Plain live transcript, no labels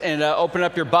And open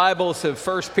up your Bibles to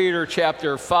 1 Peter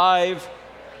chapter 5.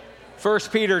 1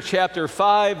 Peter chapter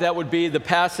 5, that would be the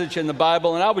passage in the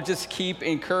Bible. And I would just keep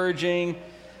encouraging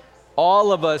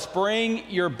all of us, bring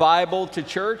your Bible to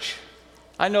church.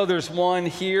 I know there's one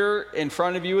here in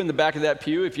front of you in the back of that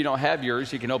pew. If you don't have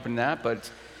yours, you can open that.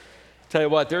 But tell you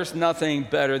what, there's nothing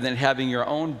better than having your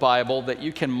own Bible that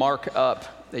you can mark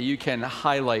up, that you can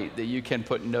highlight, that you can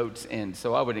put notes in.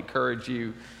 So I would encourage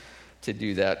you to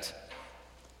do that.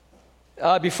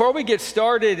 Before we get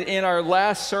started in our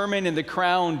last sermon in the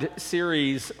Crowned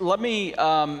series, let me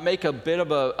make a bit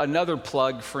of another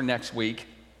plug for next week.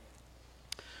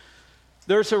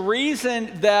 There's a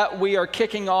reason that we are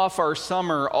kicking off our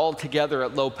summer all together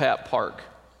at Lopat Park.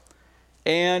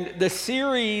 And the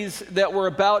series that we're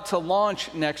about to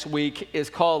launch next week is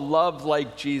called Love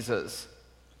Like Jesus.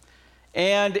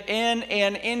 And in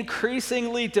an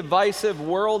increasingly divisive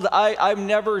world, I've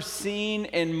never seen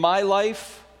in my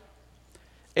life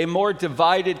a more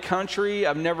divided country.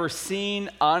 I've never seen,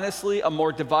 honestly, a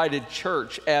more divided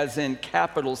church, as in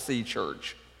capital C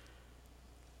church.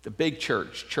 The big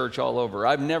church all over.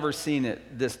 I've never seen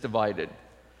it this divided.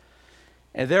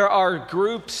 And there are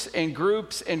groups and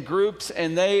groups and groups,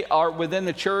 and they are within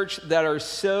the church that are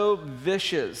so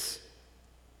vicious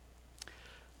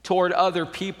toward other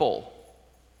people.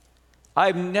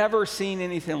 I've never seen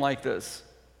anything like this.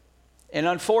 And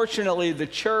unfortunately, the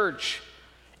church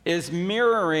is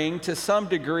mirroring to some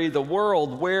degree the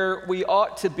world, where we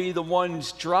ought to be the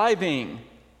ones driving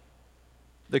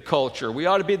the culture. We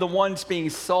ought to be the ones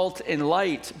being salt and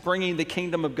light, bringing the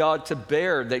kingdom of God to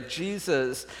bear, that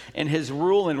Jesus and his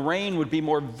rule and reign would be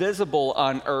more visible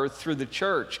on earth through the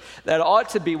church. That ought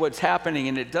to be what's happening,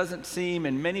 and it doesn't seem,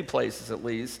 in many places at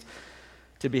least,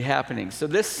 to be happening. So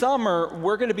this summer,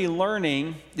 we're going to be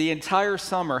learning the entire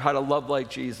summer how to love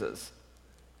like Jesus.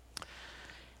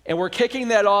 And we're kicking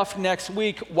that off next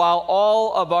week while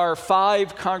all of our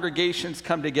 5 congregations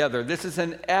come together. This is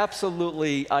an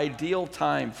absolutely ideal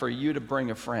time for you to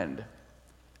bring a friend,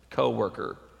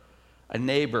 coworker, a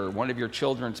neighbor, one of your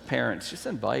children's parents. Just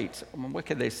invite. I mean, what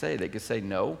could they say? They could say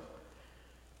no,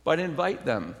 but invite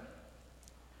them.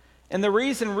 And the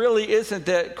reason really isn't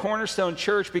that Cornerstone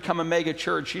Church become a mega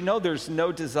church. You know, there's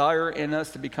no desire in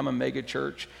us to become a mega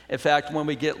church. In fact, when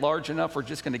we get large enough, we're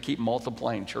just going to keep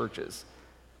multiplying churches.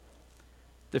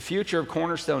 The future of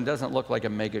Cornerstone doesn't look like a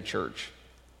mega church.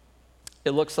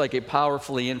 It looks like a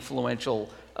powerfully influential,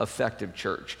 effective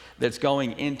church that's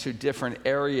going into different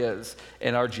areas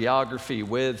in our geography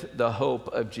with the hope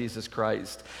of Jesus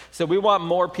Christ. So we want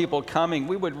more people coming.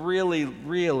 We would really,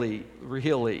 really,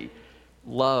 really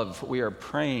love, we are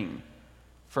praying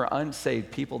for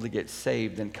unsaved people to get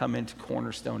saved and come into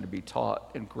Cornerstone to be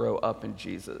taught and grow up in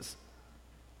Jesus.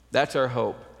 That's our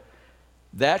hope.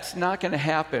 That's not going to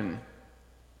happen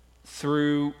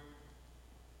through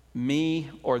me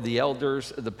or the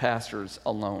elders or the pastors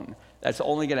alone. That's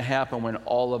only going to happen when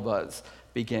all of us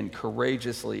begin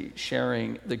courageously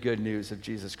sharing the good news of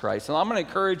Jesus Christ. And I'm going to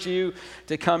encourage you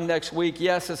to come next week.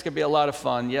 Yes, it's going to be a lot of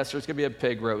fun. Yes, there's going to be a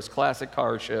pig roast, classic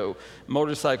car show,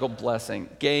 motorcycle blessing,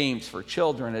 games for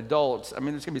children, adults. I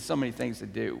mean, there's going to be so many things to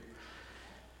do.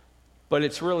 But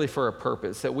it's really for a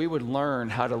purpose, that we would learn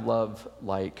how to love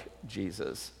like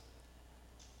Jesus.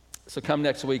 So come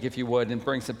next week if you would, and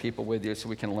bring some people with you so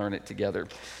we can learn it together.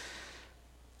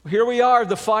 Here we are,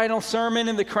 the final sermon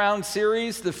in the Crown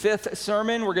series, the 5th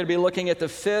sermon. We're going to be looking at the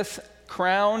 5th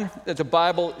crown that the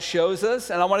Bible shows us.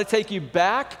 And I want to take you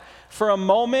back for a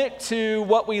moment to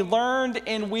what we learned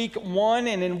in week 1.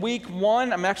 And in week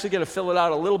 1, I'm actually going to fill it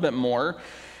out a little bit more.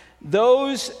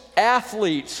 Those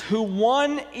athletes who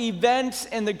won events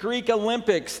in the Greek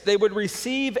Olympics, they would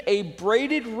receive a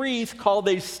braided wreath called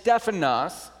a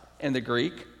stephanos in the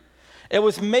Greek. It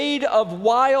was made of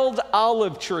wild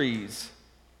olive trees.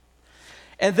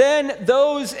 And then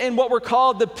those in what were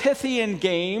called the Pythian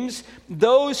Games,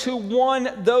 those who won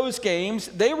those games,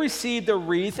 they received a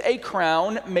wreath, a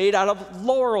crown made out of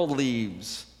laurel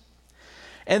leaves.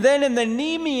 And then in the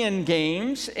Nemean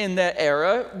Games in that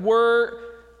era were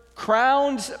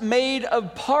crowns made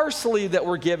of parsley that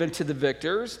were given to the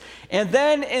victors. And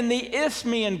then in the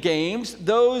Isthmian Games,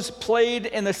 those played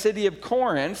in the city of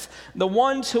Corinth, the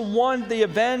ones who won the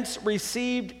events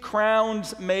received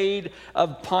crowns made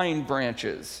of pine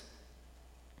branches.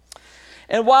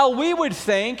 And while we would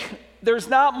think there's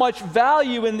not much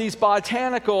value in these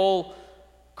botanical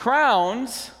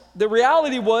crowns, the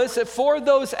reality was that for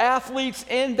those athletes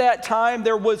in that time,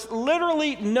 there was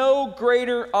literally no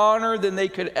greater honor than they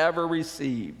could ever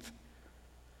receive.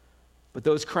 But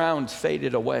those crowns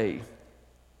faded away.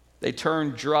 They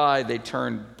turned dry, they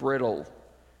turned brittle.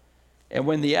 And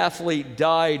when the athlete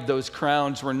died, those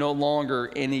crowns were no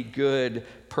longer any good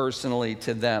personally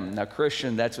to them. Now,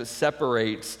 Christian, that's what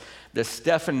separates the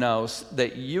Stephanos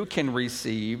that you can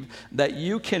receive, that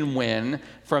you can win,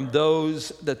 from those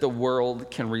that the world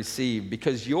can receive.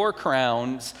 Because your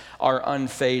crowns are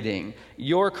unfading.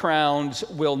 Your crowns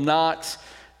will not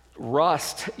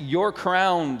rust. Your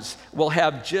crowns will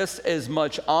have just as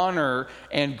much honor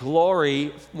and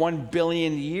glory 1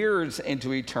 billion years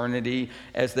into eternity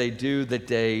as they do the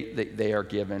day that they are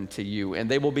given to you.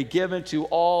 And they will be given to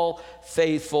all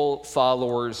faithful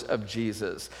followers of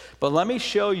Jesus. But let me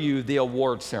show you the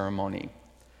award ceremony.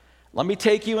 Let me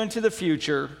take you into the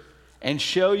future and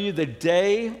show you the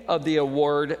day of the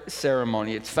award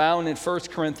ceremony. It's found in 1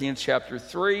 Corinthians chapter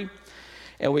 3.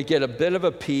 And we get a bit of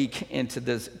a peek into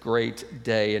this great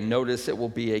day. And notice it will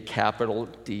be a capital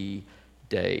D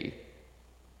day.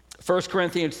 1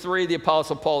 Corinthians 3, the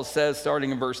Apostle Paul says,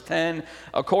 starting in verse 10,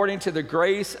 according to the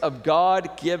grace of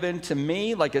God given to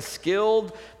me, like a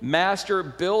skilled master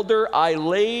builder, I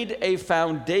laid a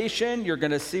foundation. You're going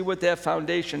to see what that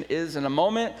foundation is in a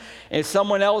moment. And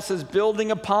someone else is building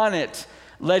upon it.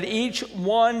 Let each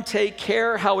one take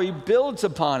care how he builds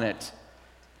upon it.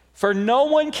 For no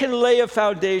one can lay a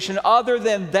foundation other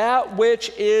than that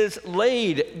which is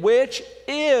laid, which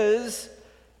is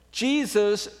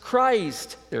Jesus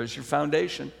Christ. There's your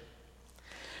foundation.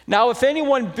 Now, if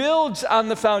anyone builds on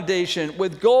the foundation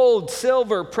with gold,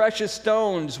 silver, precious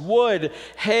stones, wood,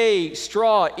 hay,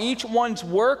 straw, each one's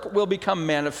work will become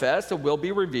manifest, it will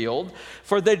be revealed.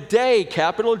 For the day,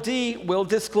 capital D, will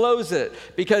disclose it,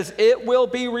 because it will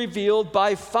be revealed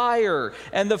by fire,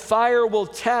 and the fire will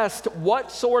test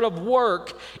what sort of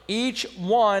work each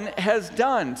one has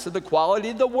done. So the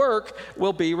quality of the work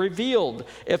will be revealed.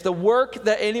 If the work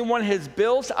that anyone has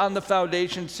built on the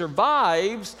foundation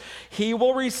survives, he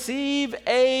will receive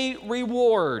a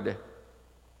reward.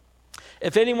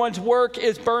 If anyone's work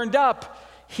is burned up,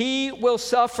 he will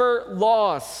suffer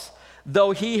loss,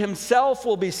 though he himself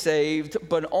will be saved,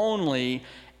 but only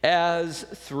as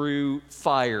through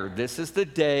fire. This is the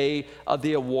day of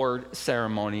the award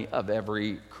ceremony of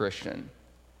every Christian.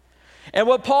 And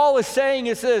what Paul is saying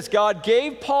is this: God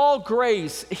gave Paul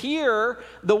grace. Here,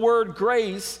 the word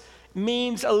grace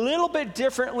means a little bit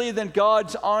differently than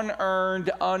God's unearned,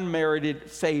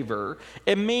 unmerited favor.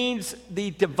 It means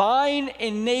the divine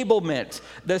enablement,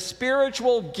 the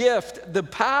spiritual gift, the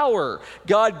power.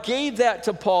 God gave that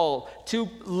to Paul to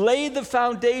lay the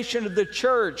foundation of the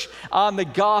church on the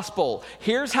gospel.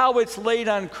 Here's how it's laid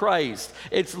on Christ.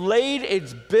 It's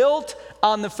built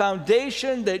on the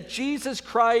foundation that Jesus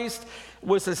Christ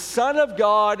was the Son of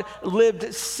God, lived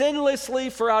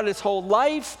sinlessly throughout his whole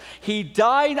life. He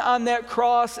died on that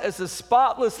cross as the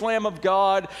spotless Lamb of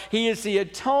God. He is the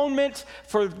atonement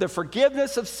for the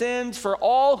forgiveness of sins for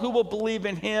all who will believe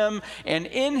in him. And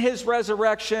in his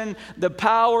resurrection, the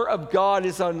power of God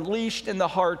is unleashed in the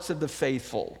hearts of the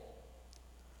faithful.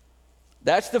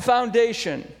 That's the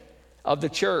foundation of the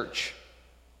church.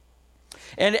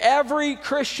 And every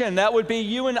Christian, that would be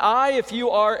you and I, if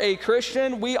you are a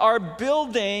Christian, we are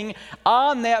building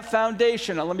on that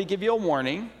foundation. Now, let me give you a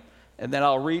warning, and then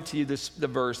I'll read to you the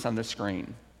verse on the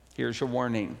screen. Here's your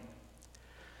warning.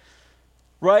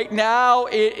 Right now,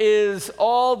 it is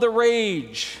all the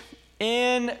rage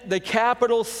in the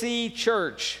capital C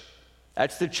church.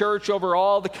 That's the church over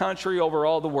all the country, over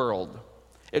all the world.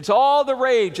 It's all the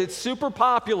rage. It's super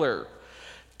popular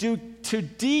to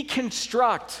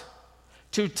deconstruct,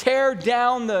 to tear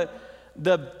down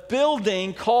the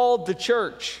building called the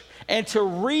church and to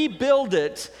rebuild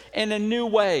it in a new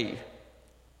way.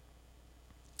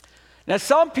 Now,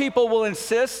 some people will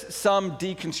insist, some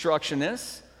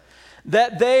deconstructionists,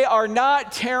 that they are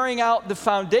not tearing out the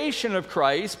foundation of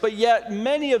Christ, but yet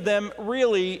many of them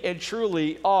really and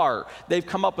truly are. They've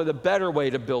come up with a better way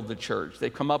to build the church.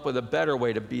 They've come up with a better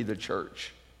way to be the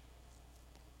church.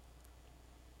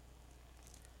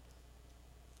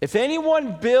 If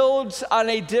anyone builds on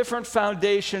a different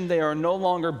foundation, they are no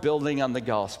longer building on the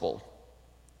gospel.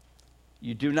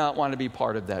 You do not want to be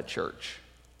part of that church.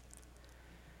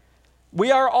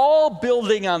 We are all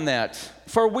building on that,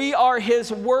 for we are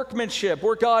his workmanship.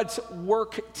 We're God's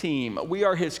work team. We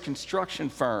are his construction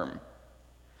firm.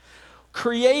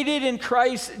 created in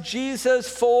Christ Jesus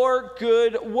for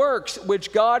good works,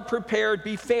 which God prepared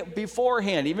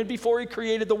beforehand. Even before he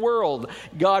created the world,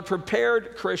 God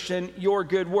prepared, Christian, your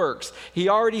good works. He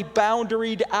already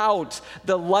boundaried out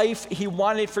the life he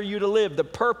wanted for you to live, the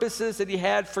purposes that he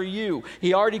had for you.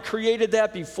 He already created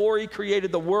that before he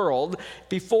created the world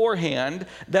beforehand,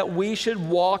 that we should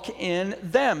walk in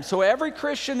them. So every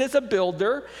Christian is a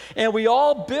builder, and we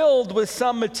all build with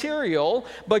some material,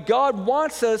 but God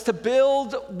wants us to build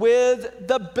with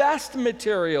the best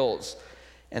materials.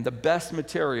 And the best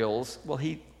materials, well,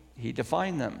 he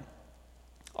defined them,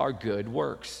 are good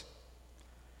works.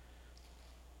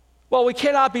 Well, we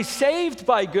cannot be saved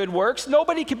by good works.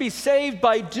 Nobody can be saved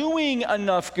by doing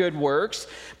enough good works,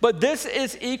 but this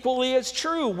is equally as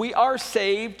true. We are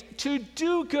saved to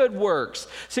do good works.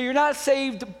 So you're not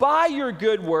saved by your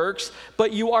good works,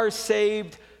 but you are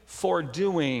saved for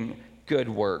doing good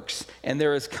works. And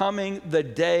there is coming the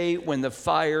day when the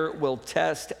fire will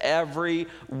test every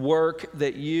work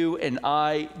that you and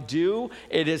I do.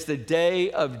 It is the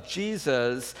day of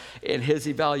Jesus and his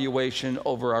evaluation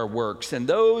over our works. And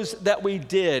those that we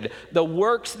did, the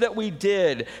works that we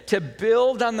did to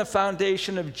build on the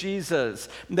foundation of Jesus,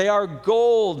 they are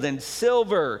gold and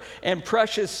silver and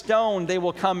precious stone. They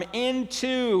will come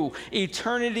into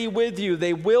eternity with you.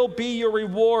 They will be your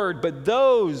reward. But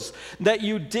those that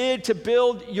you did to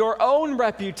build your own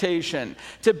reputation,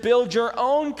 to build your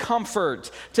own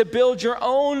comfort, to build your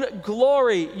own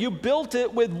glory, you built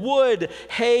it with wood,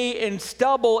 hay, and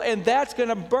stubble, and that's going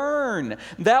to burn.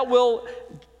 That will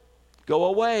go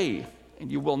away,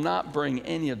 and you will not bring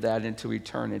any of that into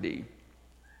eternity.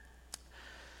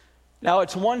 Now,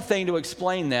 it's one thing to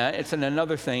explain that. It's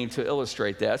another thing to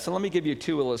illustrate that. So let me give you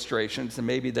two illustrations, and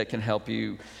maybe that can help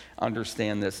you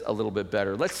understand this a little bit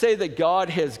better. Let's say that God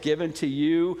has given to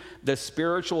you the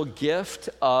spiritual gift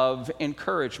of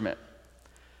encouragement.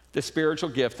 The spiritual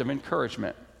gift of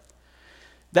encouragement.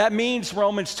 That means,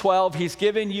 Romans 12, he's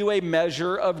given you a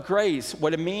measure of grace.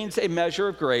 What it means, a measure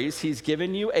of grace, he's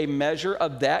given you a measure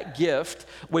of that gift,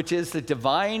 which is the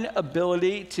divine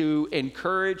ability to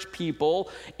encourage people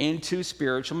into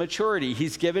spiritual maturity.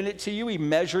 He's given it to you. He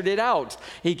measured it out.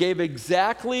 He gave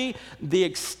exactly the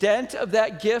extent of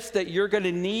that gift that you're going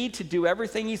to need to do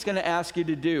everything he's going to ask you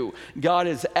to do. God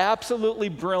is absolutely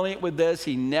brilliant with this.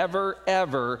 He never,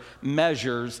 ever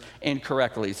measures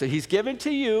incorrectly. So he's given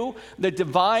to you the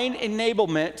divine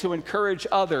enablement to encourage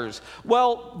others.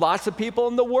 Well, lots of people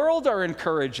in the world are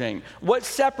encouraging. What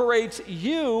separates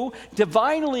you,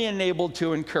 divinely enabled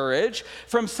to encourage,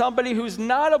 from somebody who's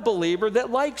not a believer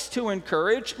that likes to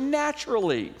encourage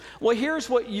naturally? Well, here's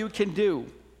what you can do.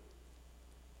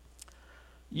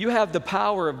 You have the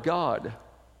power of God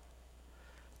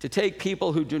to take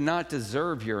people who do not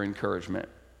deserve your encouragement,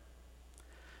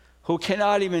 who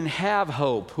cannot even have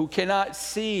hope, who cannot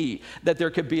see that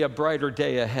there could be a brighter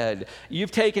day ahead.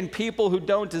 You've taken people who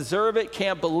don't deserve it,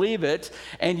 can't believe it,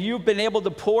 and you've been able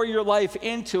to pour your life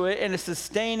into it in a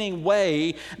sustaining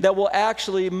way that will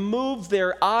actually move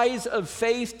their eyes of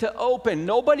faith to open.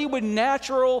 Nobody with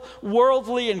natural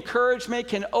worldly encouragement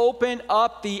can open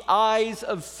up the eyes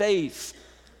of faith,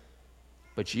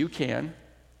 but you can,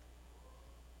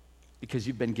 because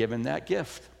you've been given that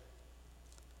gift.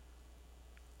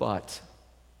 But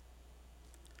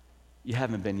you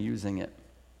haven't been using it.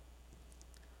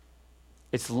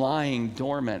 It's lying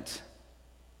dormant.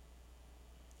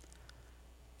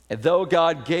 And though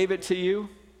God gave it to you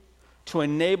to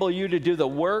enable you to do the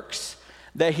works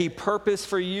that he purposed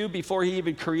for you before he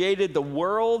even created the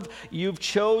world, you've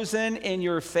chosen in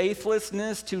your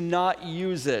faithlessness to not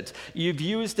use it. You've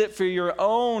used it for your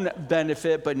own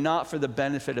benefit, but not for the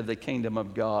benefit of the kingdom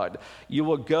of God. You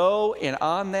will go, and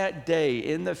on that day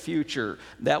in the future,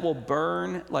 that will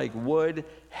burn like wood,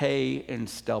 hay, and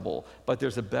stubble. But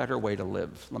there's a better way to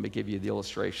live. Let me give you the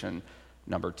illustration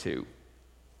number 2.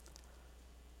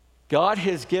 God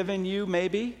has given you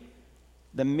maybe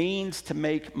the means to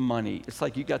make money. It's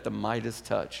like you got the Midas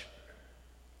touch.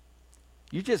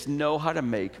 You just know how to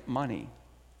make money.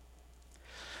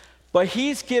 But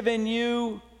he's given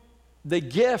you the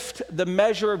gift, the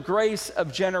measure of grace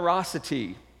of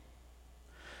generosity,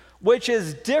 which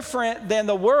is different than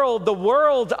the world. The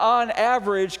world, on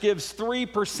average, gives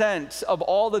 3% of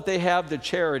all that they have to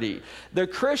charity. The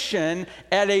Christian,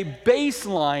 at a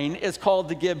baseline, is called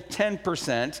to give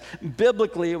 10%.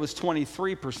 Biblically, it was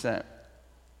 23%.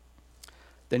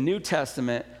 The New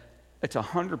Testament, it's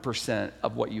 100%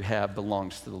 of what you have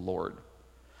belongs to the Lord.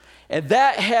 And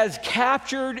that has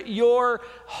captured your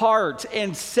heart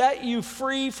and set you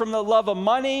free from the love of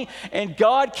money. And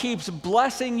God keeps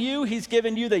blessing you. He's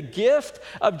given you the gift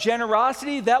of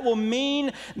generosity. That will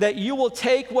mean that you will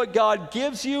take what God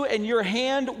gives you and your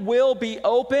hand will be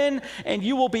open and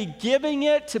you will be giving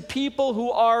it to people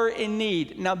who are in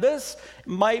need. Now, this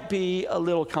might be a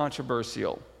little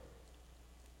controversial.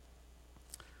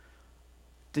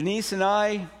 Denise and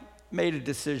I made a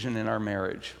decision in our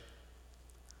marriage.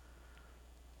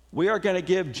 We are going to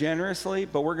give generously,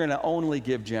 but we're going to only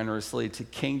give generously to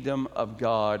kingdom of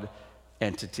God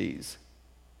entities.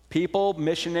 People,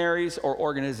 missionaries, or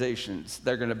organizations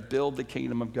that are going to build the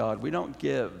kingdom of God. We don't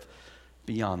give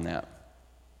beyond that.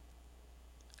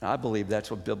 I believe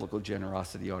that's what biblical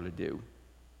generosity ought to do.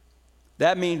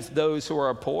 That means those who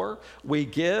are poor, we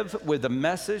give with the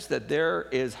message that there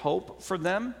is hope for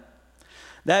them.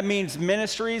 That means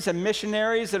ministries and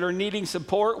missionaries that are needing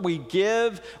support, we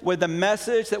give with the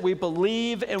message that we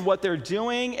believe in what they're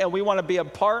doing and we want to be a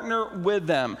partner with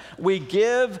them. We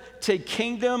give to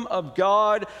kingdom of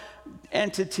God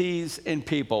entities and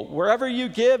people. Wherever you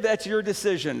give, that's your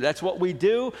decision. That's what we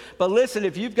do. But listen,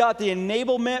 if you've got the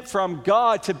enablement from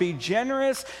God to be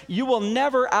generous, you will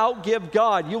never outgive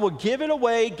God. You will give it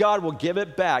away, God will give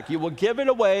it back. You will give it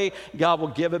away, God will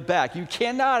give it back. You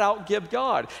cannot outgive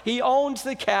God. He owns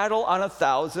the cattle on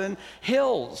 1,000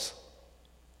 hills.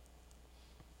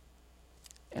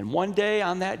 And one day,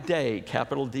 on that day,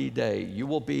 capital D day, you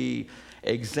will be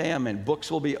examined.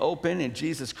 Books will be open, and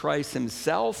Jesus Christ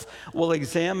himself will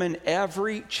examine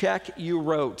every check you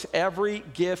wrote, every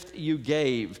gift you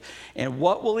gave. And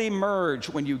what will emerge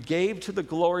when you gave to the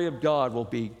glory of God will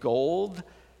be gold,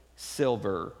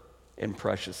 silver, and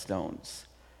precious stones.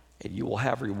 And you will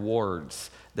have rewards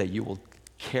that you will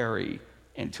carry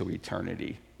into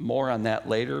eternity. More on that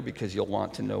later because you'll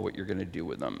want to know what you're going to do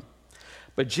with them.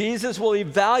 But Jesus will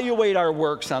evaluate our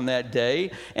works on that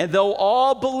day, and though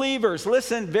all believers,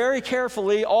 listen very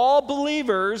carefully, all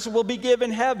believers will be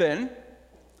given heaven,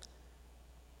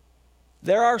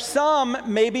 there are some,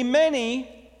 maybe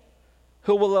many,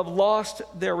 who will have lost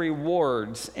their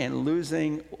rewards, and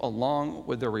losing along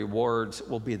with their rewards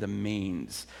will be the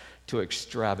means to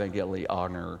extravagantly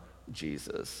honor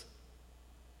Jesus.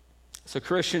 So,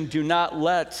 Christian, do not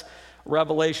let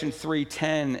Revelation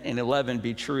 3:10 and 11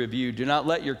 be true of you. Do not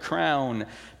let your crown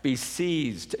be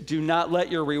seized. Do not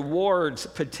let your rewards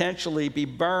potentially be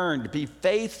burned. Be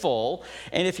faithful.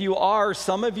 And if you are,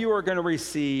 some of you are going to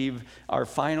receive our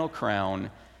final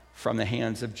crown from the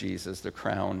hands of Jesus, the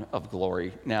crown of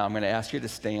glory. Now, I'm going to ask you to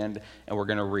stand, and we're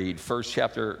going to read 1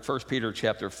 Peter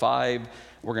chapter 5.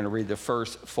 We're going to read the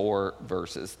first 4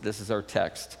 verses. This is our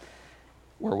text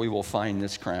where we will find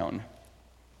this crown.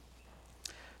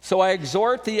 So I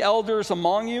exhort the elders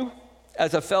among you,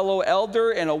 as a fellow elder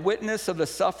and a witness of the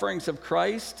sufferings of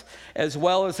Christ, as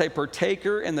well as a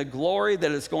partaker in the glory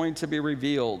that is going to be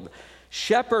revealed.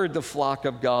 Shepherd the flock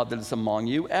of God that is among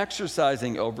you,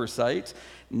 exercising oversight,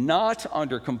 not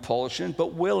under compulsion,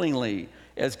 but willingly,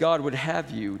 as God would have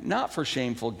you, not for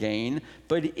shameful gain,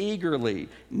 but eagerly,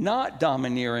 not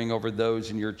domineering over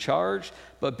those in your charge,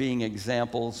 but being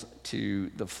examples to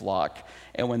the flock.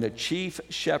 And when the chief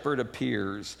shepherd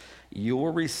appears, you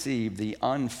will receive the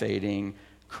unfading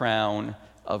crown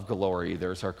of glory.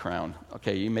 There's our crown.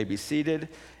 Okay, you may be seated,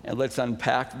 and let's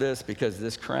unpack this because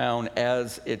this crown,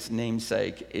 as its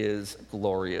namesake, is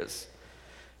glorious.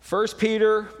 1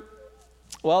 Peter,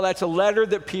 well, that's a letter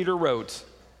that Peter wrote.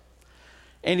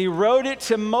 And he wrote it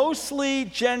to mostly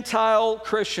Gentile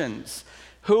Christians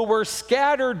who were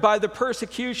scattered by the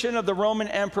persecution of the Roman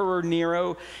Emperor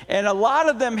Nero. And a lot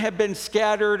of them have been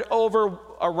scattered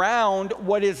around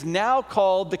what is now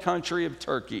called the country of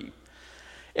Turkey.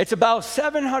 It's about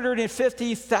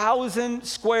 750,000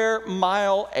 square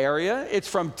mile area. It's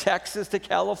from Texas to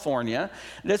California.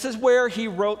 This is where he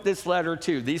wrote this letter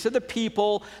to. These are the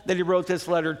people that he wrote this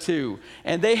letter to.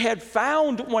 And they had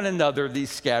found one another, these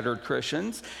scattered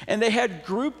Christians, and they had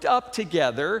grouped up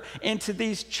together into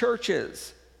these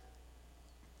churches.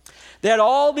 They had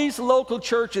all these local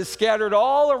churches scattered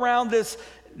all around this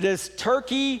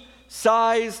Turkey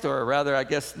sized, or rather, I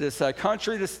guess, this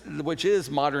country, which is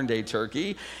modern-day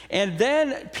Turkey. And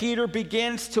then Peter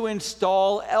begins to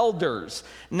install elders.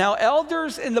 Now,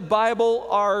 elders in the Bible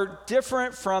are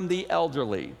different from the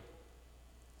elderly,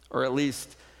 or at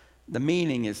least the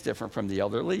meaning is different from the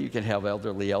elderly. You can have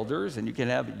elderly elders, and you can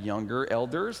have younger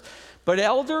elders. But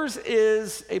elders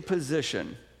is a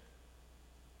position.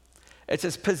 It's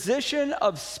a position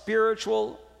of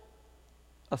spiritual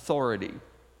authority.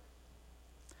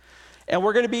 And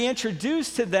we're going to be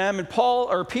introduced to them, and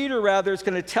Peter is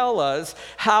going to tell us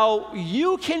how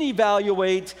you can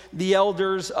evaluate the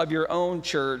elders of your own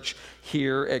church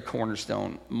here at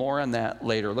Cornerstone. More on that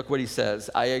later. Look what he says.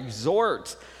 I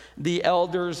exhort the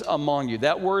elders among you.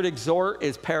 That word exhort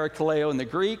is parakaleo in the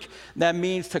Greek. That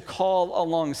means to call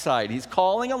alongside. He's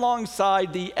calling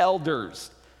alongside the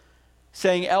elders,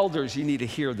 saying, elders, you need to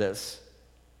hear this.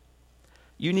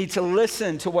 You need to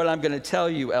listen to what I'm going to tell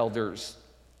you, elders.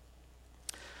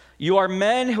 You are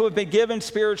men who have been given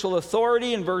spiritual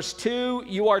authority. In verse 2,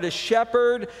 you are to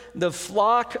shepherd the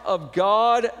flock of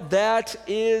God that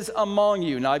is among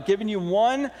you. Now, I've given you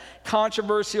one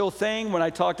controversial thing when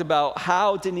I talked about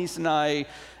how Denise and I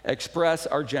express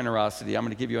our generosity. I'm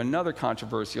going to give you another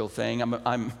controversial thing.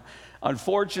 I'm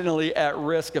unfortunately at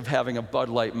risk of having a Bud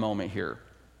Light moment here.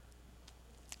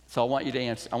 So I want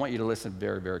you to listen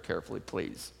very, very carefully,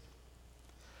 please.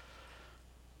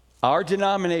 Our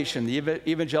denomination, the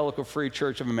Evangelical Free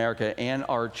Church of America, and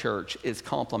our church is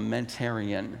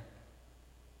complementarian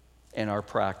in our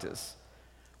practice,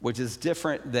 which is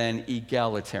different than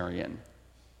egalitarian.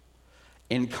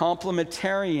 In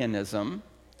complementarianism,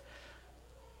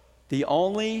 the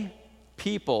only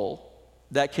people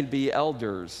that can be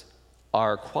elders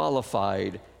are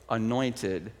qualified,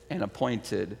 anointed, and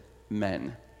appointed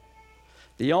men.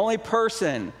 The only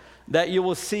person that you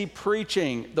will see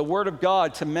preaching the word of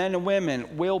God to men and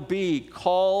women will be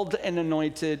called and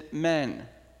anointed men.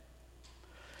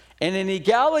 In an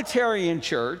egalitarian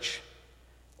church,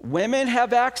 women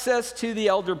have access to the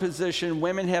elder position,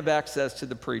 women have access to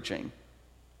the preaching.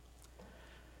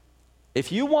 If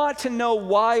you want to know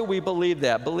why we believe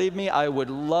that, believe me, I would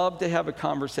love to have a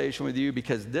conversation with you,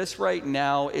 because this right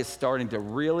now is starting to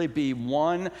really be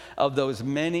one of those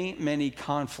many, many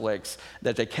conflicts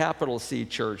that the capital C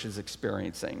church is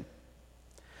experiencing.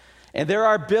 And there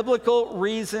are biblical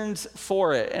reasons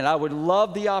for it, and I would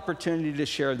love the opportunity to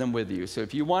share them with you. So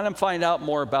if you want to find out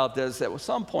more about this, at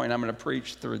some point I'm going to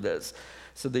preach through this,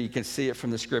 so that you can see it from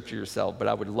the scripture yourself, but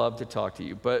I would love to talk to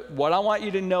you. But what I want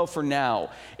you to know for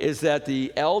now is that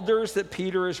the elders that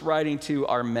Peter is writing to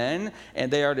are men, and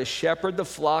they are to shepherd the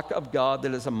flock of God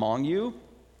that is among you.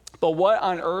 But what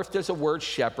on earth does the word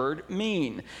shepherd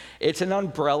mean? It's an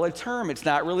umbrella term. It's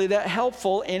not really that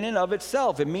helpful in and of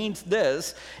itself. It means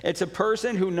this: it's a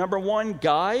person who, number one,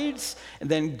 guides, and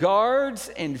then guards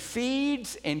and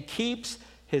feeds and keeps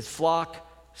his flock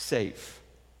safe.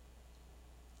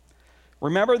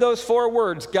 Remember those 4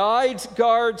 words: guides,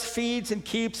 guards, feeds, and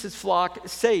keeps his flock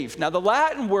safe. Now, the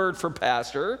Latin word for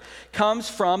pastor comes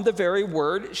from the very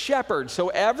word shepherd. So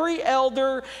every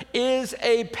elder is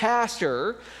a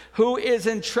pastor who is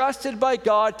entrusted by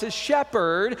God to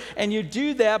shepherd, and you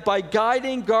do that by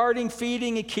guiding, guarding,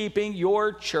 feeding, and keeping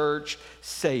your church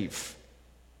safe.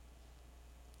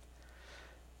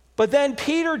 But then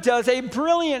Peter does a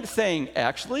brilliant thing,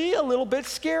 actually a little bit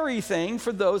scary thing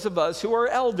for those of us who are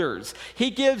elders. He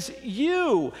gives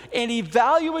you an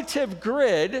evaluative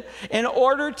grid in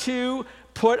order to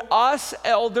put us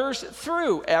elders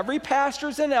through. Every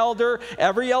pastor's an elder,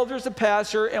 every elder's a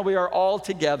pastor, and we are all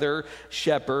together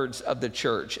shepherds of the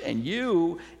church. And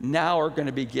you now are going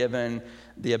to be given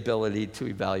the ability to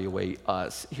evaluate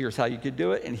us. Here's how you could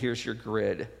do it, and here's your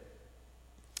grid.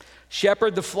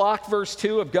 Shepherd the flock, verse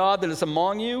 2, of God that is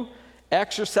among you,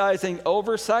 exercising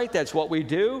oversight, that's what we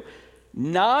do,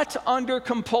 not under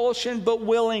compulsion, but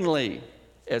willingly,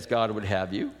 as God would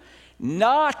have you,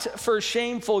 not for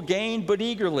shameful gain, but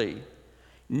eagerly,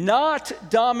 not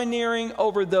domineering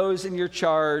over those in your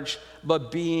charge,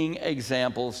 but being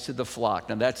examples to the flock.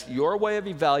 Now, that's your way of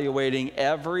evaluating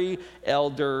every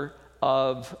elder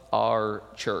of our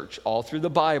church. All through the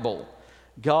Bible,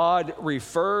 God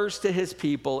refers to his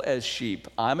people as sheep.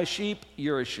 I'm a sheep,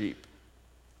 you're a sheep.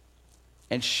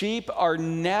 And sheep are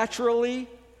naturally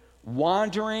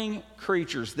wandering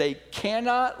creatures. They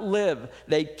cannot live,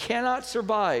 they cannot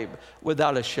survive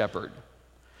without a shepherd.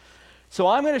 So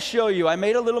I'm going to show you, I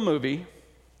made a little movie.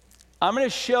 I'm going to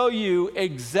show you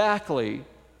exactly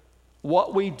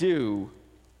what we do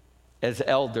as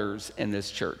elders in this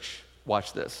church.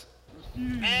 Watch this.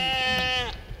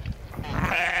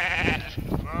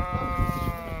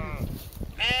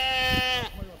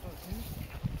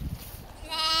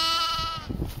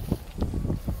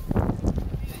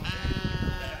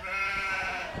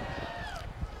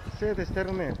 С этой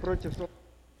стороны, против...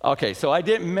 Okay, so I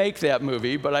didn't make that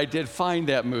movie, but I did find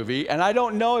that movie, and I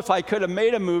don't know if I could have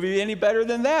made a movie any better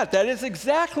than that. That is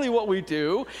exactly what we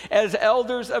do as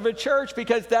elders of a church,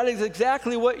 because that is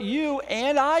exactly what you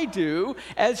and I do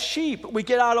as sheep. We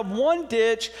get out of one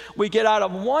ditch, we get out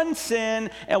of one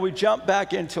sin, and we jump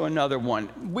back into another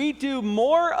one. We do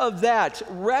more of that,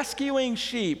 rescuing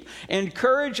sheep,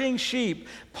 encouraging sheep,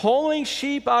 pulling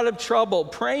sheep out of trouble,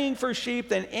 praying for sheep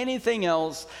than anything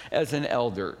else as an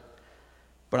elder.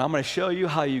 But I'm going to show you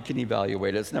how you can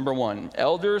evaluate it. Number one,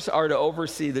 elders are to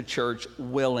oversee the church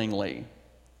willingly,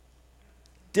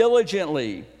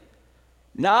 diligently,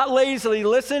 not lazily.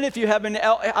 Listen, if you have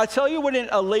I'll tell you what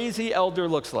a lazy elder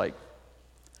looks like.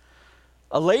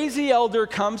 A lazy elder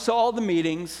comes to all the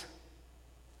meetings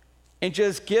and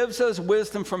just gives us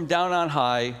wisdom from down on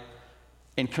high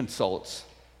and consults,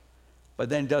 but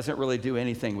then doesn't really do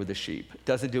anything with the sheep,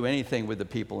 doesn't do anything with the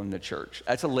people in the church.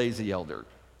 That's a lazy elder.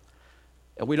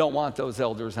 And we don't want those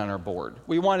elders on our board.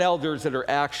 We want elders that are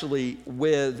actually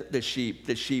with the sheep.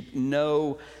 The sheep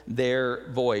know their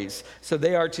voice. So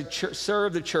they are to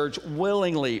serve the church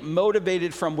willingly,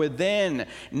 motivated from within,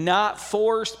 not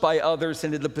forced by others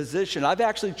into the position. I've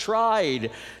actually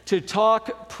tried to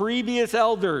talk previous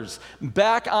elders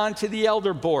back onto the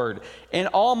elder board, and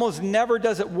almost never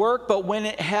does it work, but when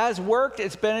it has worked,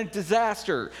 it's been a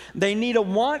disaster. They need to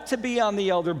want to be on the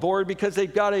elder board because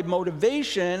they've got a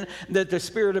motivation that the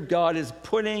Spirit of God is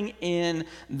putting in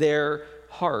their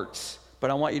hearts.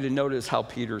 But I want you to notice how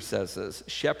Peter says this: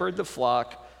 shepherd the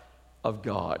flock of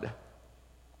God.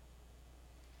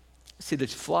 See, the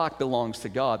flock belongs to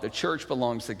God. The church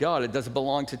belongs to God. It doesn't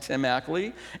belong to Tim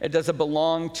Ackley. It doesn't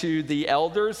belong to the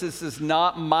elders. This is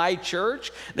not my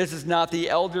church. This is not the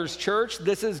elders' church.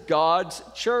 This is God's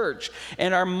church.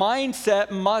 And our mindset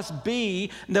must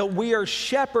be that we are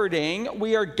shepherding,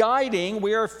 we are guiding,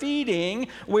 we are feeding,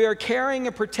 we are caring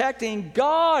and protecting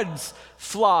God's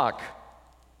flock,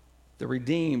 the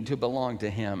redeemed who belong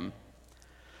to Him.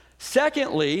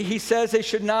 Secondly, he says they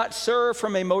should not serve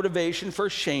from a motivation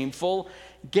for shameful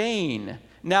gain.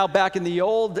 Now, back in the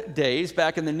old days,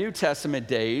 back in the New Testament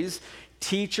days,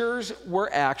 teachers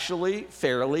were actually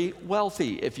fairly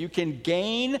wealthy. If you can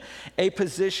gain a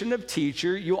position of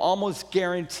teacher, you almost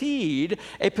guaranteed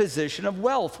a position of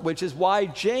wealth, which is why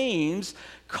James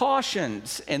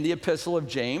cautions in the epistle of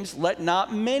James, let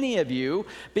not many of you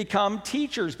become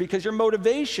teachers, because your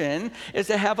motivation is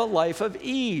to have a life of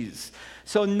ease.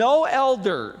 So no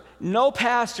elder, no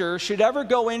pastor should ever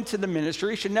go into the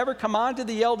ministry, should never come onto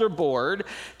the elder board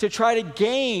to try to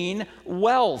gain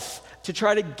wealth, to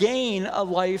try to gain a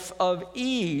life of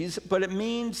ease. But it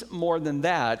means more than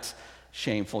that.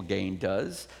 Shameful gain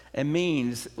does. It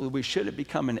means we shouldn't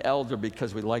become an elder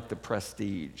because we like the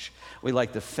prestige, we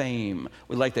like the fame,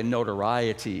 we like the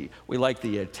notoriety, we like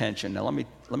the attention. Now let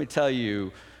me tell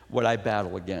you what I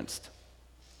battle against.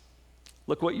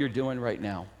 Look what you're doing right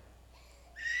now.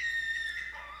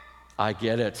 I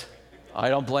get it. I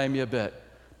don't blame you a bit.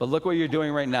 But look what you're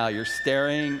doing right now. You're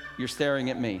staring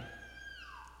at me.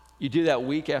 You do that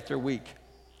week after week.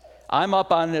 I'm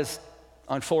up on this,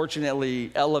 unfortunately,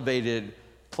 elevated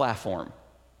platform,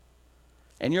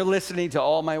 and you're listening to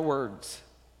all my words.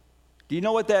 Do you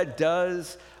know what that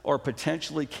does or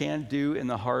potentially can do in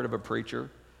the heart of a preacher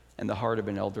and the heart of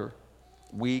an elder?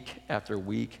 Week after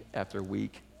week after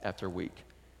week after week.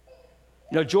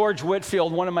 You know, George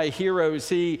Whitefield, one of my heroes,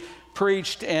 he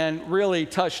preached and really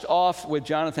touched off with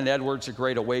Jonathan Edwards' A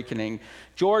Great Awakening.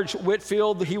 George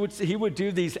Whitefield, he would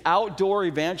do these outdoor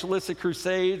evangelistic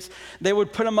crusades. They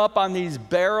would put him up on these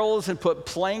barrels and put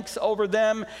planks over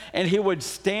them, and he would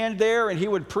stand there and he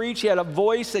would preach. He had a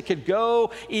voice that could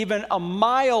go even a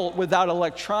mile without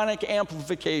electronic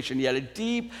amplification. He had a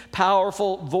deep,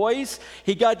 powerful voice.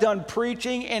 He got done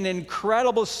preaching an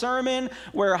incredible sermon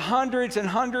where hundreds and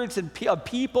hundreds of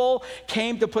people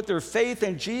came to put their faith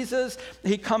in Jesus.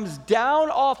 He comes down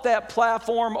off that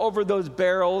platform over those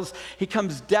barrels. He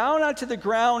comes down onto the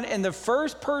ground, and the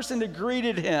first person that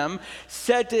greeted him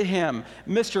said to him,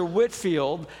 "Mr.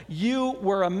 Whitefield, you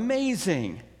were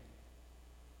amazing."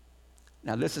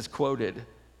 Now, this is quoted,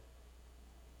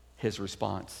 his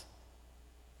response.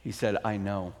 He said, "I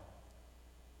know.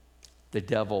 The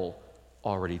devil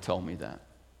already told me that."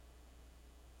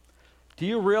 Do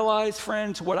you realize,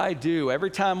 friends, what I do every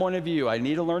time one of you, I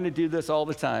need to learn to do this all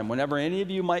the time, whenever any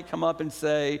of you might come up and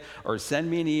say or send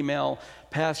me an email,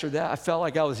 "Pastor, that I felt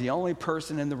like I was the only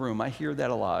person in the room." I hear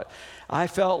that a lot. I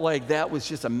felt like that was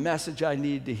just a message I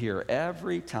needed to hear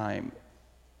every time.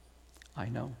 I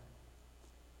know.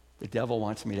 The devil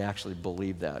wants me to actually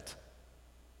believe that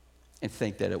and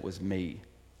think that it was me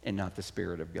and not the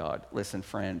Spirit of God. Listen,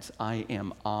 friends, I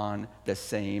am on the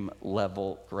same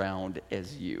level ground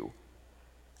as you.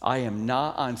 I am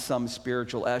not on some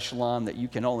spiritual echelon that you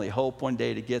can only hope one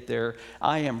day to get there.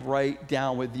 I am right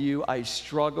down with you. I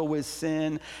struggle with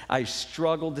sin. I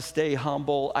struggle to stay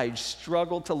humble. I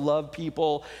struggle to love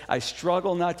people. I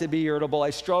struggle not to be irritable. I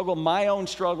struggle my own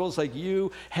struggles like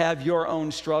you have your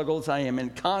own struggles. I am in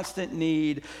constant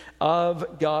need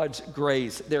of God's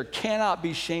grace. There cannot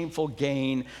be shameful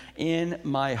gain in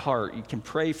my heart. You can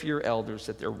pray for your elders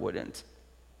that there wouldn't.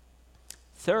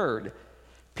 Third,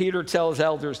 Peter tells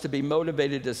elders to be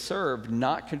motivated to serve,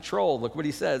 not control. Look what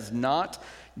he says, not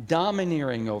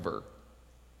domineering over.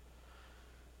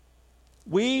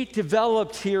 We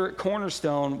developed here at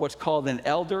Cornerstone what's called an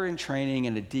elder in training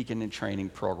and a deacon in training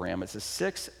program. It's a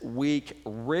 6-week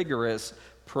rigorous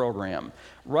program.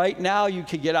 Right now, you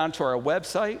can get onto our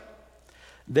website.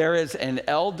 There is an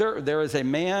elder, there is a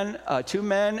man, 2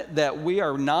 men that we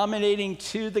are nominating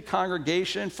to the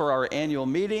congregation for our annual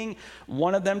meeting.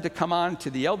 One of them to come on to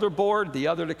the elder board, the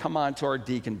other to come on to our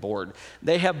deacon board.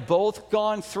 They have both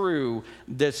gone through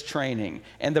this training.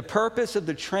 And the purpose of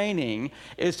the training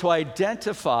is to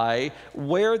identify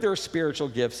where their spiritual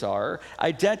gifts are,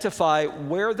 identify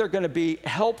where they're going to be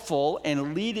helpful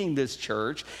in leading this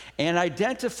church, and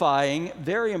identifying,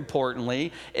 very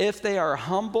importantly, if they are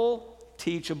humble,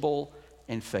 teachable,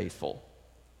 and faithful.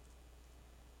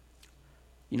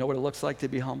 You know what it looks like to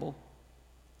be humble?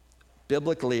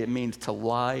 Biblically, it means to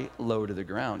lie low to the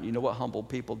ground. You know what humble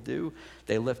people do?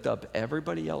 They lift up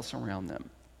everybody else around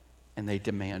them, and they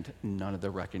demand none of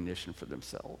the recognition for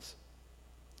themselves.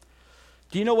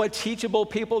 Do you know what teachable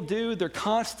people do? They're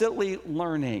constantly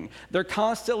learning. They're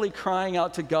constantly crying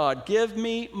out to God, give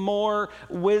me more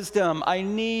wisdom. I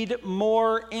need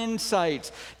more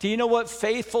insights. Do you know what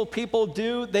faithful people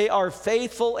do? They are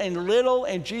faithful in little,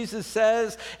 and Jesus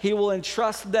says he will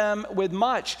entrust them with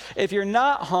much. If you're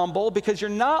not humble because you're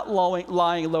not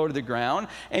lying low to the ground,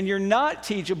 and you're not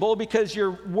teachable because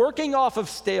you're working off of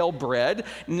stale bread,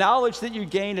 knowledge that you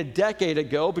gained a decade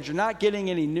ago, but you're not getting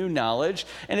any new knowledge,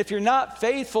 and if you're not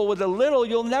faithful with a little,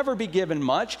 you'll never be given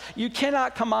much. You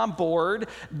cannot come on board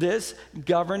this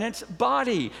governance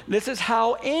body. This is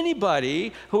how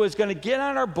anybody who is going to get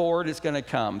on our board is going to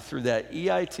come, through that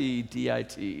EIT,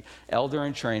 DIT, elder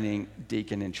in training,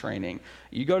 deacon in training.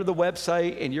 You go to the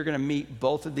website and you're going to meet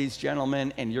both of these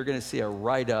gentlemen, and you're going to see a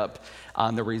write-up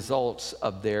on the results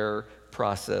of their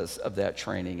process of that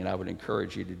training, and I would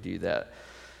encourage you to do that.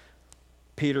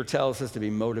 Peter tells us to be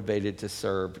motivated to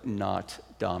serve, not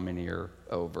domineer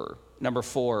over. Number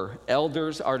 4,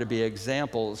 elders are to be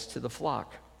examples to the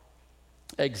flock.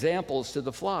 Examples to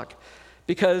the flock.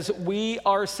 Because we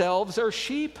ourselves are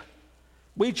sheep.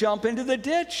 We jump into the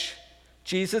ditch.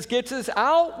 Jesus gets us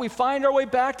out. We find our way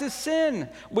back to sin.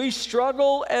 We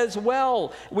struggle as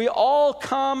well. We all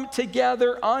come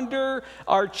together under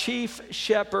our chief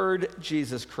shepherd,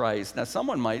 Jesus Christ. Now,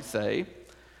 someone might say,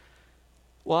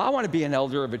 well, I want to be an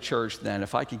elder of a church then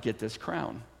if I could get this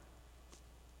crown.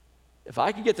 If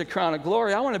I could get the crown of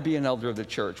glory, I want to be an elder of the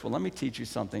church. Well, let me teach you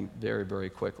something very, very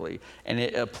quickly. And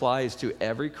it applies to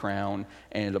every crown,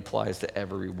 and it applies to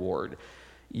every reward.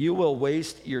 You will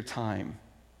waste your time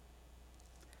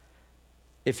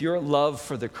if your love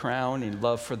for the crown and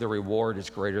love for the reward is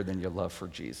greater than your love for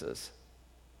Jesus.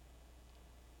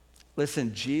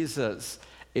 Listen, Jesus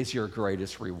is your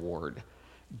greatest reward.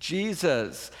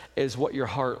 Jesus is what your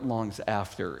heart longs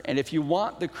after. And if you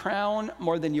want the crown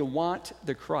more than you want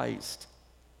the Christ,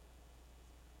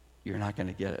 you're not going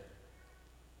to get it.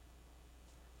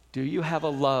 Do you have a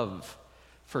love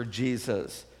for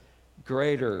Jesus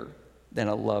greater than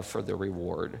a love for the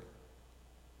reward?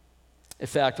 In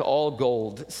fact, all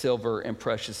gold, silver, and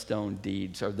precious stone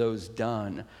deeds are those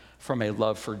done from a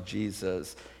love for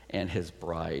Jesus and his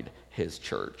bride, his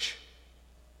church.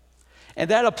 And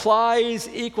that applies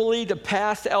equally to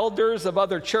past elders of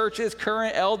other churches,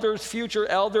 current elders, future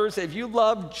elders. If you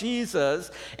love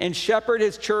Jesus and shepherd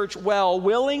his church well,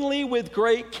 willingly with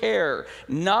great care,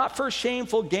 not for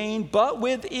shameful gain, but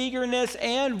with eagerness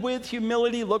and with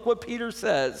humility, look what Peter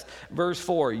says, verse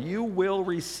 4, you will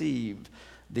receive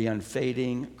the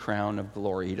unfading crown of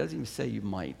glory. He doesn't even say you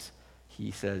might.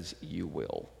 He says you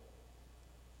will.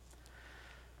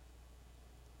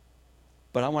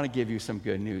 But I want to give you some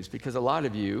good news, because a lot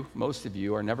of you, most of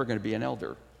you, are never going to be an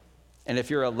elder. And if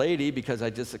you're a lady, because I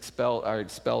just expelled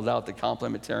out the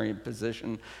complementarian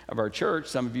position of our church,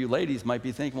 some of you ladies might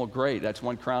be thinking, well, great, that's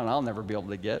one crown I'll never be able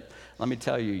to get. Let me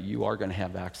tell you, you are going to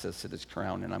have access to this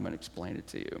crown, and I'm going to explain it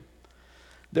to you.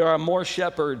 There are more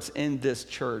shepherds in this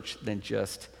church than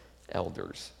just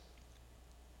elders.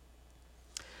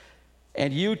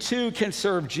 And you too can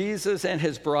serve Jesus and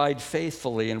his bride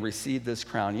faithfully and receive this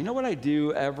crown. You know what I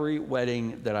do every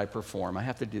wedding that I perform? I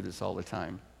have to do this all the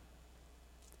time.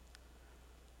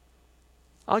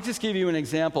 I'll just give you an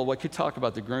example. We could talk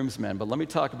about the groomsmen, but let me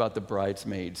talk about the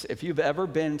bridesmaids. If you've ever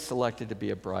been selected to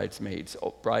be a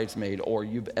bridesmaid, or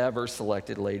you've ever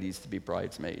selected ladies to be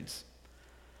bridesmaids,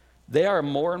 they are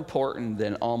more important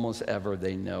than almost ever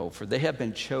they know, for they have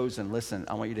been chosen. Listen,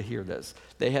 I want you to hear this.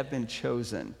 They have been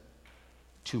chosen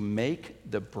to make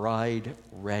the bride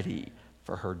ready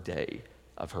for her day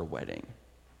of her wedding.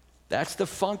 That's the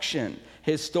function,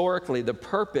 historically, the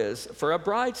purpose for a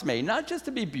bridesmaid. Not just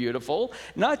to be beautiful,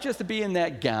 not just to be in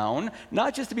that gown,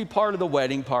 not just to be part of the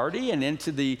wedding party and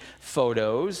into the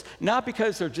photos, not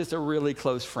because they're just a really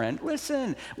close friend.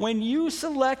 Listen, when you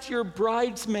select your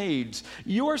bridesmaids,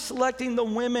 you are selecting the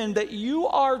women that you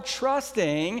are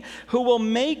trusting who will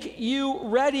make you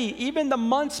ready even the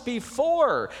months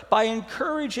before by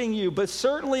encouraging you, but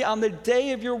certainly on the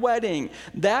day of your wedding.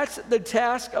 That's the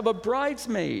task of a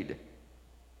bridesmaid.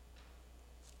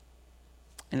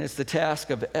 And it's the task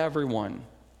of everyone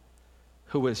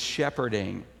who is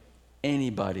shepherding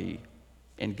anybody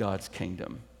in God's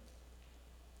kingdom.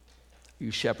 Are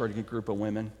you shepherding a group of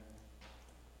women?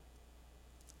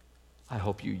 I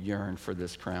hope you yearn for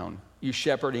this crown. You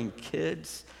shepherding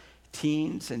kids,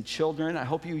 teens, and children, I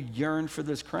hope you yearn for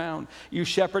this crown. You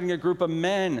shepherding a group of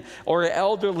men or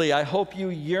elderly, I hope you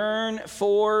yearn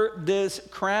for this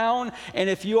crown. And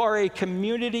if you are a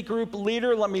community group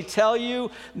leader, let me tell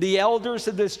you, the elders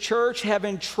of this church have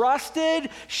entrusted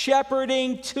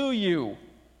shepherding to you.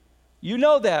 You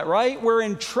know that, right? We're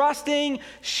entrusting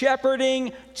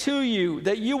shepherding to you,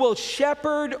 that you will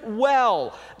shepherd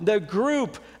well the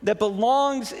group that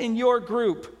belongs in your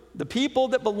group, the people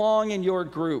that belong in your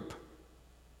group.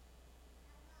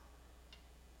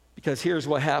 Because here's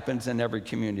what happens in every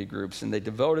community groups. And they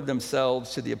devoted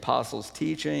themselves to the apostles'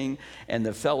 teaching and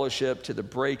the fellowship, to the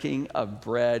breaking of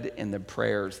bread and the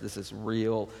prayers. This is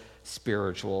real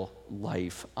spiritual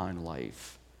life on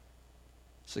life.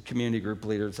 So community group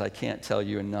leaders, I can't tell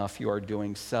you enough. You are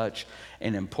doing such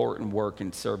an important work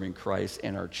in serving Christ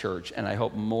in our church. And I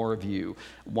hope more of you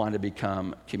want to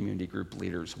become community group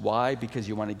leaders. Why? Because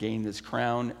you want to gain this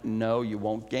crown? No, you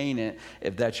won't gain it.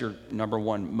 If that's your number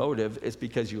one motive, it's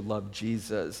because you love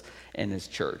Jesus and his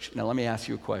church. Now let me ask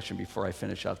you a question before I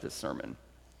finish out this sermon.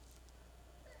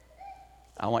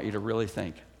 I want you to really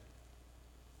think.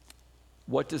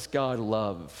 What does God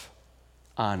love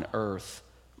on earth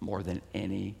more than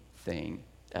anything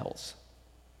else?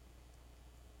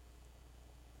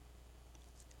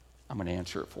 I'm going to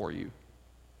answer it for you.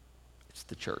 It's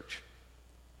the church.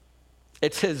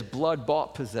 It's his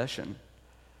blood-bought possession.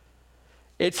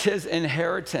 It's his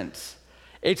inheritance.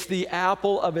 It's the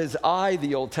apple of his eye,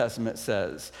 the Old Testament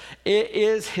says. It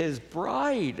is his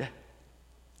bride.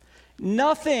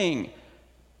 Nothing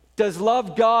does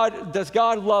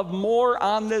God love more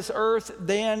on this earth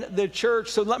than the church?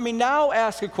 So let me now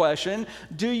ask a question.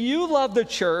 Do you love the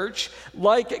church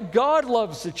like God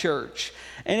loves the church?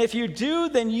 And if you do,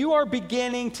 then you are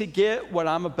beginning to get what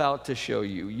I'm about to show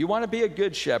you. You want to be a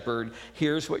good shepherd,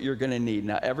 here's what you're going to need.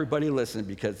 Now, everybody listen,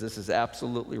 because this is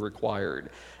absolutely required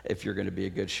if you're going to be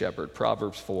a good shepherd.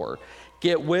 Proverbs 4.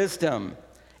 Get wisdom,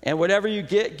 and whatever you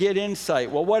get insight.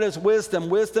 Well, what is wisdom?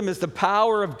 Wisdom is the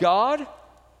power of God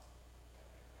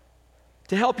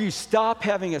to help you stop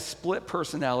having a split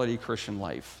personality Christian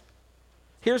life.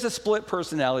 Here's a split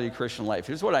personality Christian life.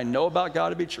 Here's what I know about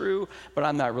God to be true, but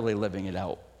I'm not really living it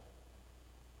out.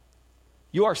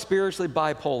 You are spiritually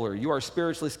bipolar. You are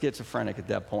spiritually schizophrenic at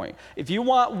that point. If you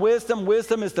want wisdom,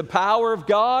 wisdom is the power of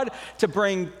God to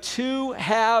bring two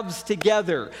halves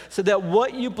together so that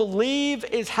what you believe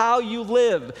is how you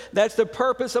live. That's the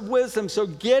purpose of wisdom. So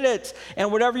get it.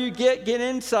 And whatever you get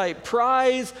insight.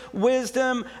 Prize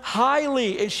wisdom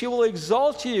highly, and she will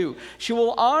exalt you. She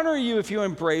will honor you if you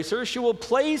embrace her. She will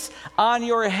place on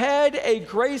your head a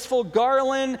graceful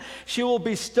garland. She will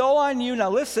bestow on you, now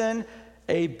listen,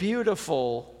 a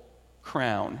beautiful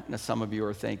crown. Now, some of you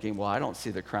are thinking, well, I don't see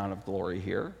the crown of glory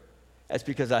here. That's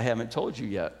because I haven't told you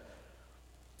yet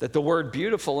that the word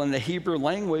beautiful in the Hebrew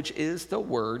language is the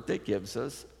word that gives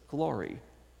us glory.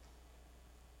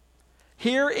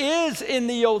 Here is in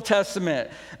the Old Testament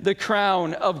the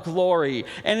crown of glory.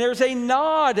 And there's a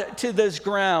nod to this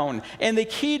crown. And the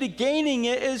key to gaining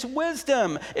it is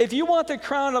wisdom. If you want the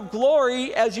crown of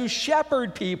glory as you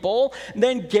shepherd people,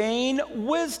 then gain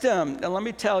wisdom. Now let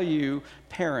me tell you,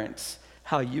 parents,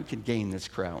 how you can gain this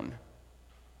crown.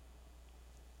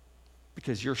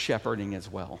 Because you're shepherding as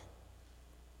well.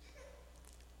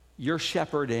 You're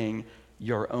shepherding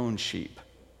your own sheep.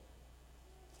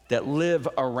 that live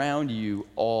around you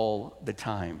all the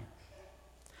time.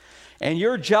 And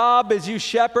your job as you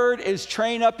shepherd is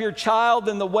train up your child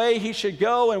in the way he should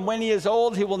go, and when he is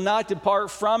old, he will not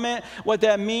depart from it. What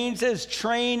that means is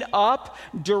train up,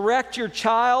 direct your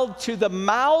child to the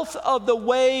mouth of the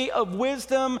way of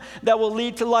wisdom that will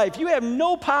lead to life. You have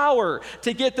no power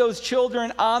to get those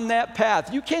children on that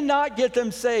path. You cannot get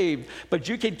them saved, but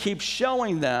you can keep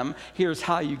showing them, here's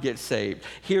how you get saved.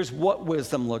 Here's what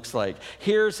wisdom looks like.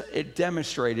 Here's it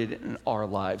demonstrated in our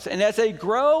lives. And as they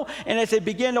grow and as they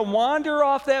begin to wander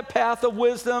off that path of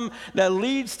wisdom that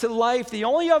leads to life, the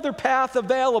only other path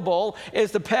available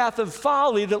is the path of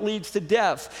folly that leads to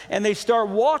death. And they start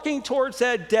walking towards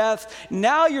that death.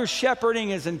 Now your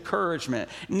shepherding is encouragement.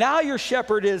 Now your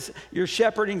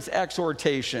shepherding's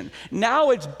exhortation. Now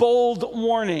it's bold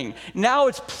warning. Now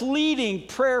it's pleading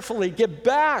prayerfully. Get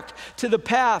back to the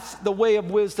path, the way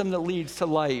of wisdom that leads to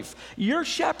life. You're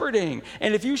shepherding.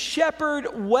 And if you shepherd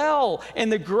well in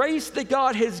the grace that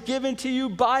God has given to you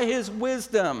by his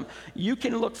wisdom, you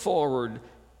can look forward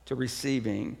to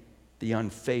receiving the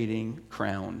unfading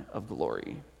crown of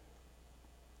glory.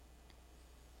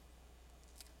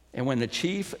 And when the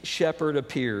chief shepherd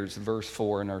appears, verse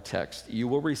 4 in our text, you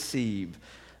will receive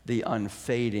the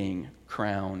unfading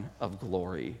crown of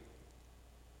glory.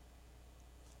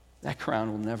 That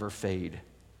crown will never fade.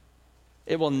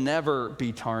 It will never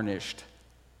be tarnished.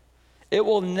 It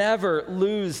will never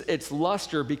lose its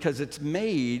luster because it's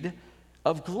made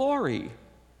of glory.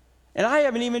 And I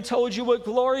haven't even told you what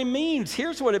glory means.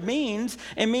 Here's what it means.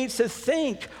 It means to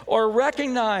think or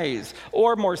recognize,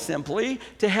 or more simply,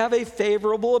 to have a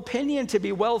favorable opinion, to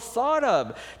be well thought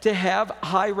of, to have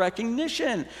high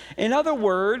recognition. In other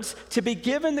words, to be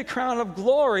given the crown of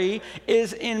glory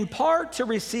is in part to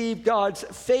receive God's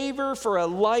favor for a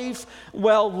life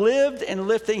well lived and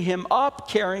lifting him up,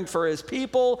 caring for his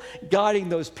people, guiding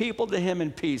those people to him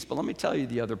in peace. But let me tell you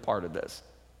the other part of this.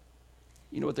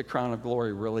 You know what the crown of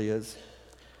glory really is?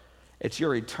 It's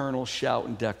your eternal shout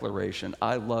and declaration.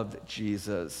 I loved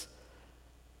Jesus,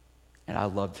 and I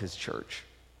loved his church,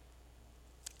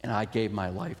 and I gave my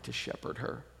life to shepherd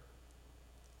her.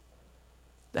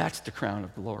 That's the crown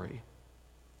of glory.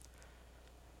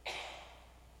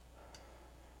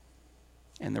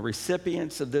 And the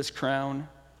recipients of this crown,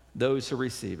 those who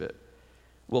receive it,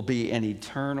 will be an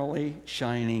eternally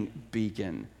shining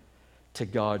beacon to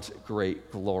God's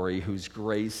great glory, whose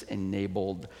grace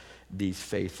enabled these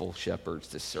faithful shepherds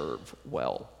to serve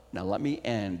well. Now let me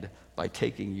end by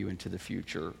taking you into the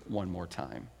future one more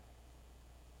time.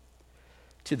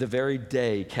 To the very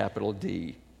day, capital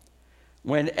D,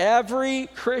 when every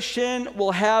Christian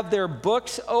will have their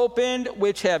books opened,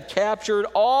 which have captured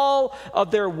all of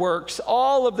their works,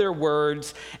 all of their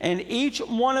words, and each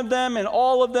one of them and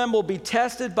all of them will be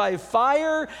tested by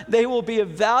fire. They will be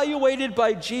evaluated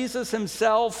by Jesus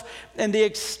himself, and the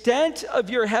extent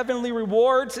of your heavenly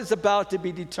rewards is about to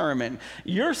be determined.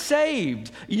 You're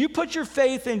saved. You put your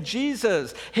faith in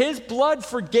Jesus. His blood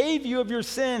forgave you of your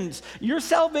sins. Your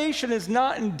salvation is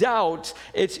not in doubt.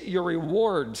 It's your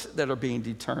rewards that are being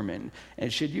determined.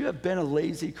 And should you have been a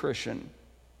lazy Christian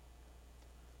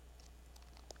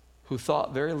who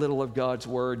thought very little of God's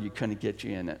word, you couldn't get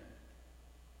you in it.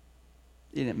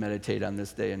 You didn't meditate on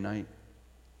this day and night.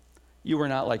 You were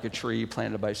not like a tree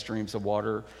planted by streams of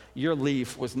water. Your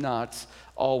leaf was not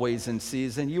always in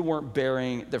season. You weren't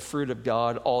bearing the fruit of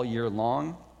God all year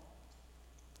long.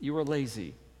 You were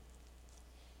lazy.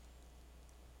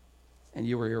 And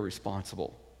you were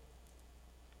irresponsible.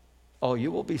 Oh,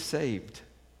 you will be saved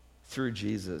through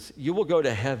Jesus. You will go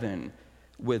to heaven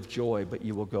with joy, but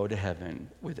you will go to heaven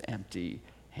with empty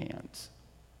hands.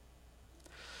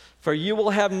 For you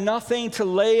will have nothing to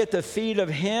lay at the feet of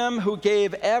him who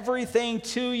gave everything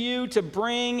to you to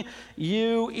bring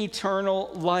you eternal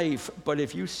life. But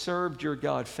if you served your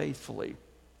God faithfully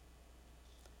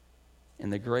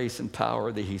in the grace and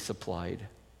power that he supplied,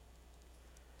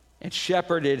 and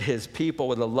shepherded his people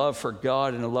with a love for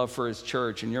God and a love for his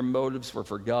church, and your motives were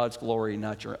for God's glory,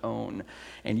 not your own,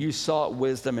 and you sought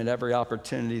wisdom at every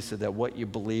opportunity so that what you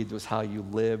believed was how you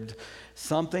lived,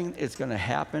 something is going to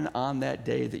happen on that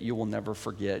day that you will never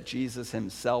forget. Jesus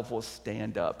himself will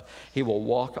stand up. He will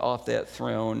walk off that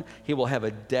throne. He will have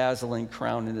a dazzling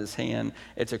crown in his hand.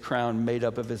 It's a crown made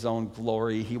up of his own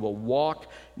glory. He will walk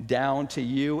down to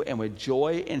you, and with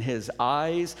joy in his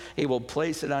eyes, he will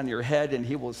place it on your head, and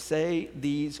he will say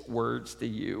these words to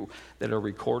you that are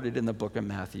recorded in the book of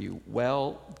Matthew.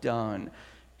 Well done,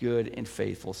 good and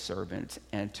faithful servant.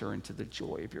 Enter into the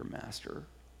joy of your master.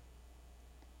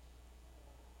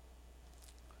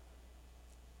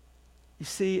 You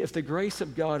see, if the grace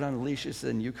of God unleashes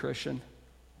in you, Christian,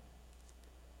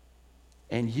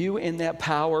 And you, in that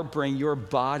power, bring your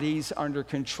bodies under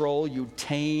control. You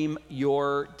tame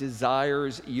your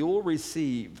desires. You will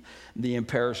receive the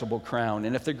imperishable crown.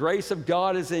 And if the grace of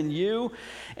God is in you,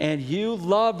 and you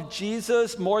love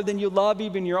Jesus more than you love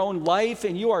even your own life,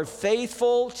 and you are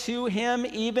faithful to him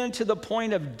even to the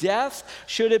point of death,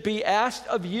 should it be asked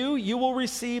of you, you will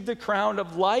receive the crown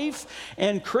of life.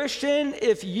 And Christian,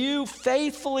 if you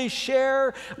faithfully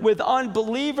share with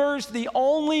unbelievers the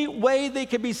only way they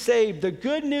can be saved, the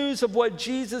good news of what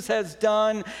Jesus has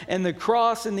done and the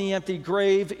cross and the empty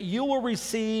grave, you will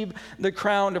receive the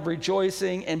crown of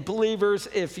rejoicing. And believers,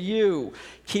 if you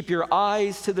keep your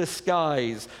eyes to the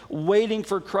skies, waiting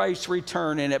for Christ's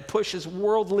return, and it pushes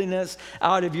worldliness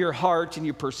out of your heart, and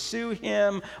you pursue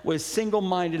him with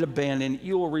single-minded abandon,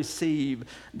 you will receive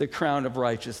the crown of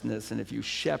righteousness. And if you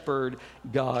shepherd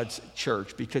God's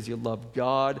church because you love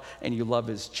God and you love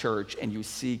his church and you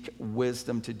seek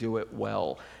wisdom to do it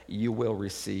well, you will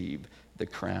receive the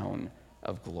crown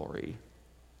of glory.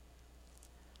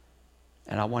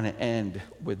 And I want to end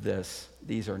with this.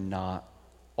 These are not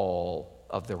all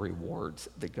of the rewards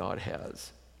that God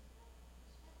has.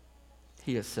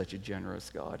 He is such a generous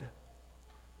God.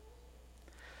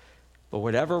 But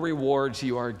whatever rewards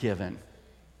you are given,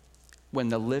 when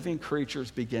the living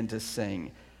creatures begin to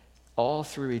sing all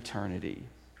through eternity,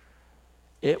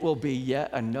 it will be yet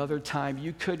another time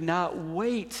you could not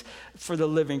wait for the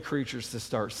living creatures to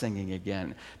start singing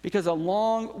again. Because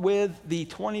along with the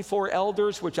 24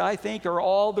 elders, which I think are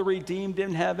all the redeemed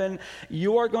in heaven,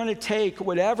 you are going to take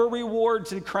whatever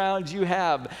rewards and crowns you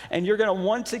have, and you're going to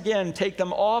once again take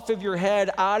them off of your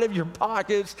head, out of your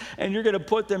pockets, and you're going to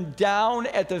put them down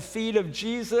at the feet of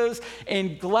Jesus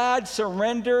in glad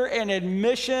surrender and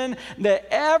admission that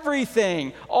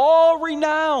everything, all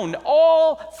renown,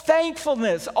 all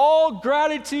thankfulness, all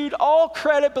gratitude, all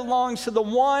credit belongs to the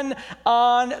one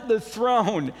on the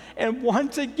throne. And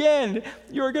once again,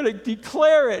 you're going to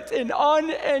declare it in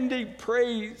unending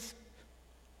praise.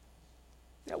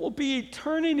 That will be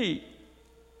eternity.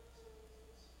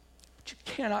 But you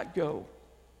cannot go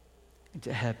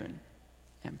into heaven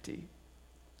empty.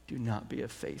 Do not be a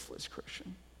faithless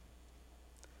Christian.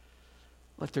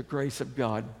 Let the grace of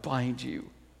God bind you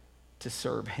to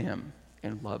serve him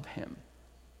and love him.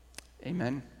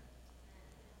 Amen.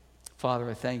 Father,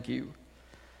 I thank you,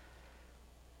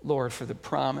 Lord, for the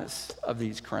promise of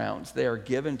these crowns. They are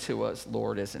given to us,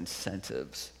 Lord, as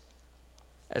incentives,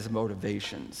 as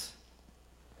motivations.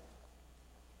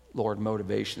 Lord,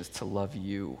 motivations to love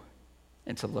you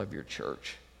and to love your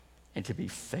church and to be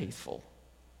faithful.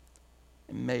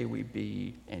 And may we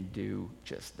be and do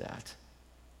just that.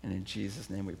 And in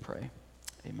Jesus' name we pray.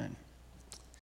 Amen.